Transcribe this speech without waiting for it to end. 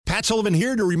Matt Sullivan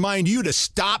here to remind you to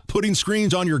stop putting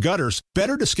screens on your gutters.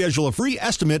 Better to schedule a free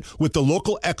estimate with the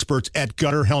local experts at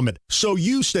Gutter Helmet so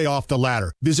you stay off the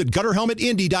ladder. Visit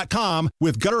GutterHelmetIndy.com.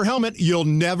 With Gutter Helmet, you'll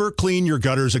never clean your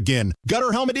gutters again.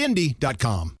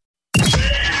 GutterHelmetIndy.com.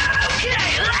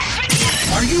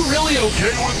 Are you really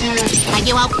okay with this? Are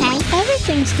you okay?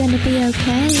 Everything's gonna be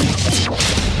okay.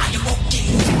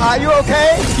 Are you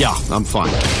okay? Yeah, I'm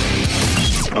fine.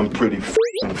 I'm pretty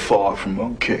far from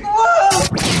okay.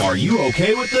 Are you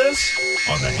okay with this?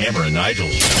 On the Hammer and Nigel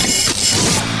Show.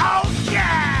 Oh,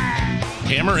 yeah!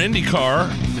 Hammer IndyCar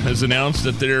has announced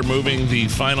that they're moving the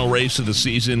final race of the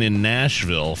season in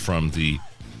Nashville from the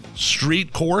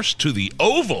street course to the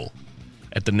oval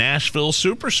at the Nashville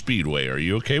Superspeedway. Are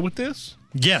you okay with this?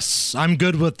 Yes, I'm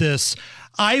good with this.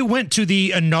 I went to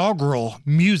the inaugural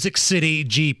Music City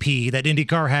GP that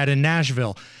IndyCar had in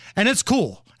Nashville, and it's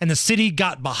cool. And the city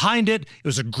got behind it. It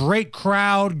was a great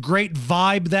crowd, great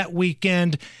vibe that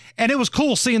weekend. And it was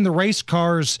cool seeing the race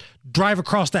cars drive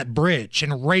across that bridge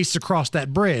and race across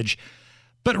that bridge.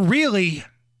 But really,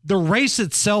 the race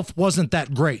itself wasn't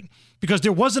that great because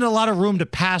there wasn't a lot of room to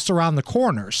pass around the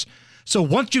corners. So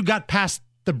once you got past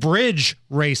the bridge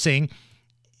racing,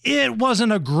 it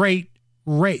wasn't a great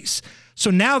race. So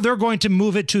now they're going to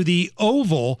move it to the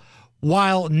oval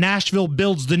while Nashville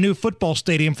builds the new football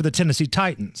stadium for the Tennessee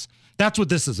Titans. That's what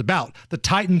this is about. The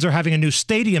Titans are having a new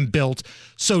stadium built,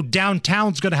 so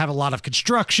downtown's going to have a lot of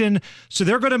construction. So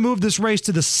they're going to move this race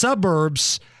to the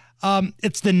suburbs.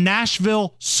 It's the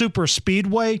Nashville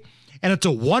Superspeedway, and it's a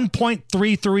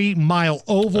 1.33-mile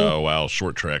oval. Oh, wow,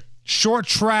 short track. Short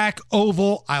track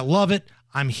oval. I love it.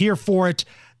 I'm here for it.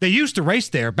 They used to race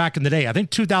there back in the day. I think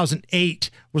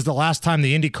 2008 was the last time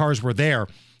the Indy cars were there.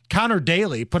 Connor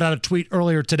Daly put out a tweet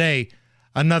earlier today.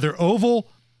 Another oval.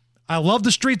 I love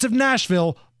the streets of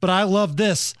Nashville, but I love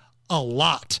this a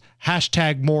lot.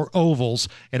 Hashtag more ovals.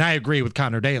 And I agree with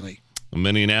Connor Daly. A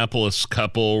Minneapolis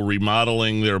couple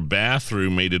remodeling their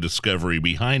bathroom made a discovery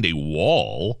behind a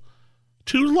wall.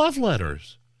 2 love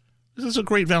letters. This is a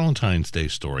great Valentine's Day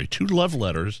story. 2 love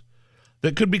letters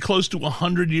that could be close to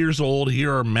 100 years old.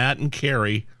 Here are Matt and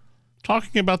Carrie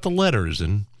talking about the letters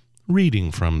and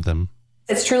reading from them.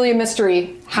 It's truly a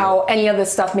mystery how any of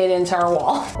this stuff made it into our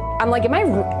wall. I'm like, am I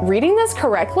reading this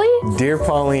correctly? Dear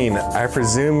Pauline, I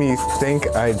presume you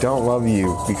think I don't love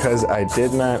you because I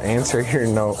did not answer your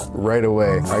note right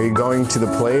away. Are you going to the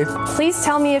play? Please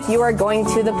tell me if you are going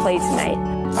to the play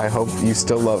tonight. I hope you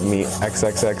still love me,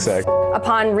 XXXX.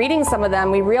 Upon reading some of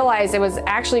them, we realized it was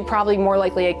actually probably more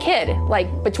likely a kid,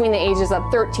 like between the ages of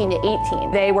 13 to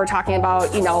 18. They were talking about,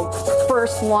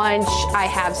 first lunch, I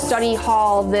have study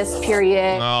hall this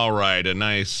period. All right, a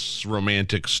nice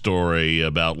romantic story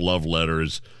about love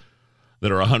letters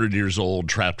that are 100 years old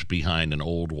trapped behind an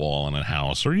old wall in a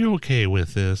house. Are you okay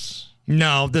with this?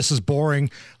 No, this is boring.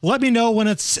 Let me know when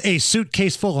it's a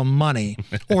suitcase full of money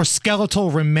or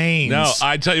skeletal remains. No,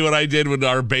 I tell you what I did with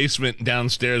our basement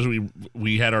downstairs.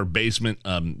 We had our basement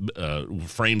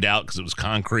framed out because it was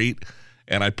concrete,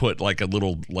 and I put like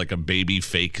a baby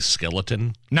fake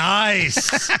skeleton.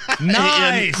 Nice,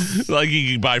 nice. Like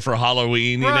you can buy for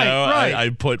Halloween. Right. I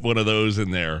put one of those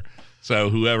in there. So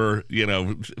whoever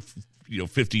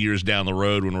 50 years down the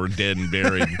road when we're dead and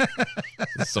buried,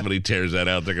 somebody tears that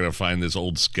out, they're going to find this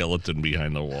old skeleton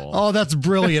behind the wall. Oh, that's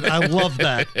brilliant. I love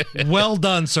that. Well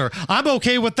done, sir. I'm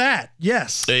okay with that.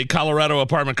 Yes. A Colorado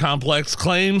apartment complex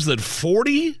claims that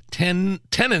 40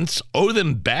 tenants owe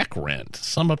them back rent,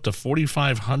 some up to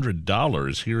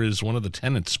 $4,500. Here is one of the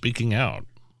tenants speaking out.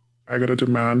 I got a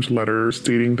demand letter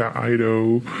stating that I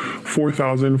owe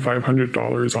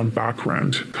 $4,500 on back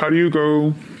rent. How do you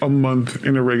go a month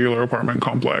in a regular apartment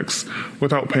complex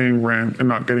without paying rent and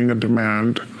not getting a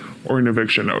demand or an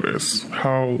eviction notice?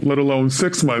 How, let alone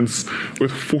 6 months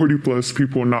with 40 plus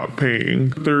people not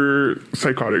paying? They're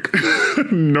psychotic.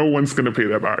 No one's going to pay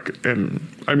that back. And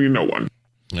I mean, no one.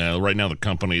 Right now, the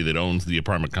company that owns the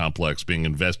apartment complex being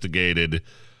investigated.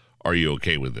 Are you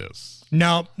okay with this?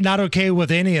 No, not okay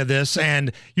with any of this.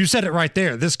 And you said it right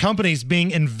there. This company's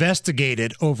being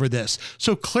investigated over this.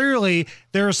 So clearly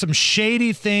there are some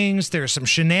shady things. There are some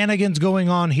shenanigans going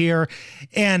on here.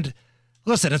 And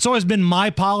listen, it's always been my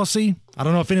policy. I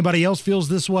don't know if anybody else feels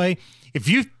this way. If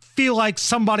you feel like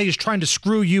somebody is trying to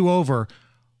screw you over,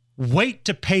 wait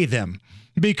to pay them,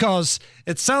 because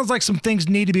it sounds like some things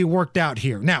need to be worked out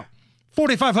here. Now,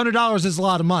 $4,500 is a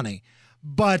lot of money,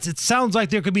 but it sounds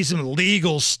like there could be some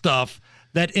legal stuff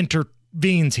that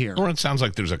intervenes here. Or it sounds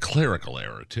like there's a clerical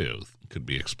error, too. Could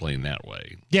be explained that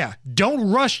way. Yeah.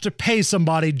 Don't rush to pay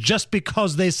somebody just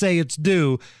because they say it's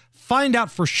due. find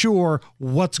out for sure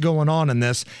what's going on in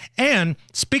this. And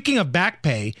speaking of back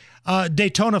pay,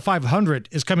 Daytona 500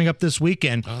 is coming up this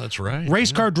weekend. Oh, that's right.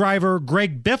 Race car driver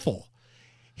Greg Biffle,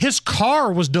 his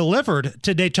car was delivered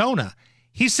to Daytona.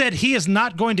 He said he is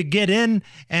not going to get in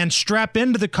and strap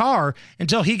into the car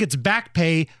until he gets back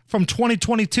pay from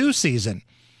 2022 season.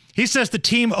 He says the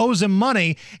team owes him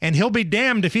money, and he'll be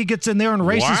damned if he gets in there and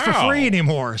races for free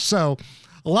anymore. So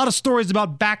a lot of stories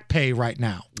about back pay right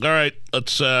now. All right,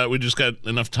 we just got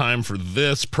enough time for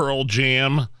this. Pearl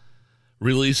Jam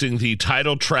releasing the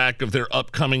title track of their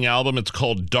upcoming album. It's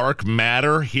called Dark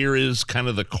Matter. Here is kind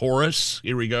of the chorus.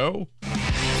 Here we go.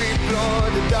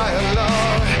 The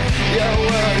dialogue, your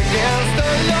word against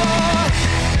the law.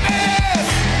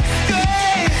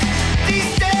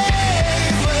 These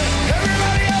days when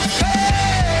everybody else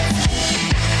pays,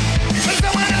 but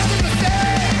someone else is the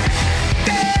same.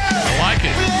 I like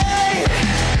it.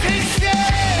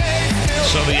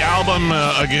 So the album,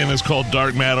 again, is called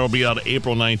Dark Matter. It'll be out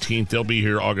April 19th. They'll be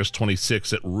here August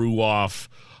 26th at Ruoff.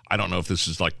 I don't know if this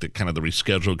is like the kind of the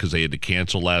reschedule because they had to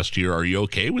cancel last year. Are you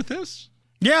okay with this?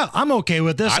 Yeah, I'm okay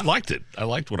with this. I liked it. I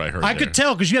liked what I heard. I could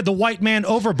tell because you had the white man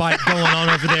overbite going on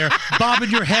over there,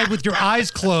 bobbing your head with your eyes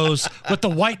closed with the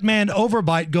white man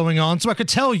overbite going on. So I could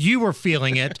tell you were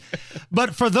feeling it.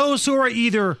 But for those who are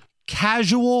either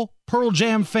casual Pearl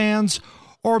Jam fans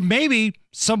or maybe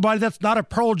somebody that's not a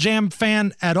Pearl Jam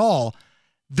fan at all,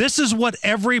 this is what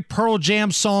every Pearl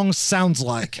Jam song sounds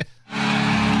like.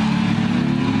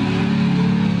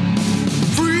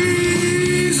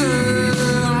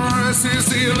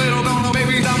 See a little gonna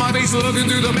baby down my face, looking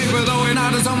through the paper, throwing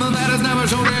out to something that has never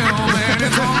shown him, man.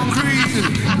 It's concrete.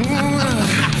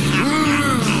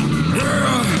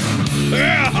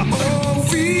 Oh,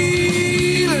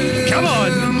 feeling. Come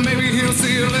on. Maybe he'll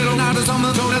see a little now to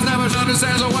something so that's never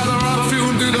understands the weather of a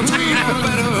few through the train. Have a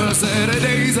better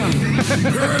Saturdays.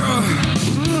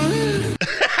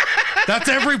 That's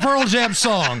every Pearl Jam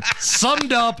song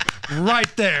summed up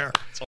right there.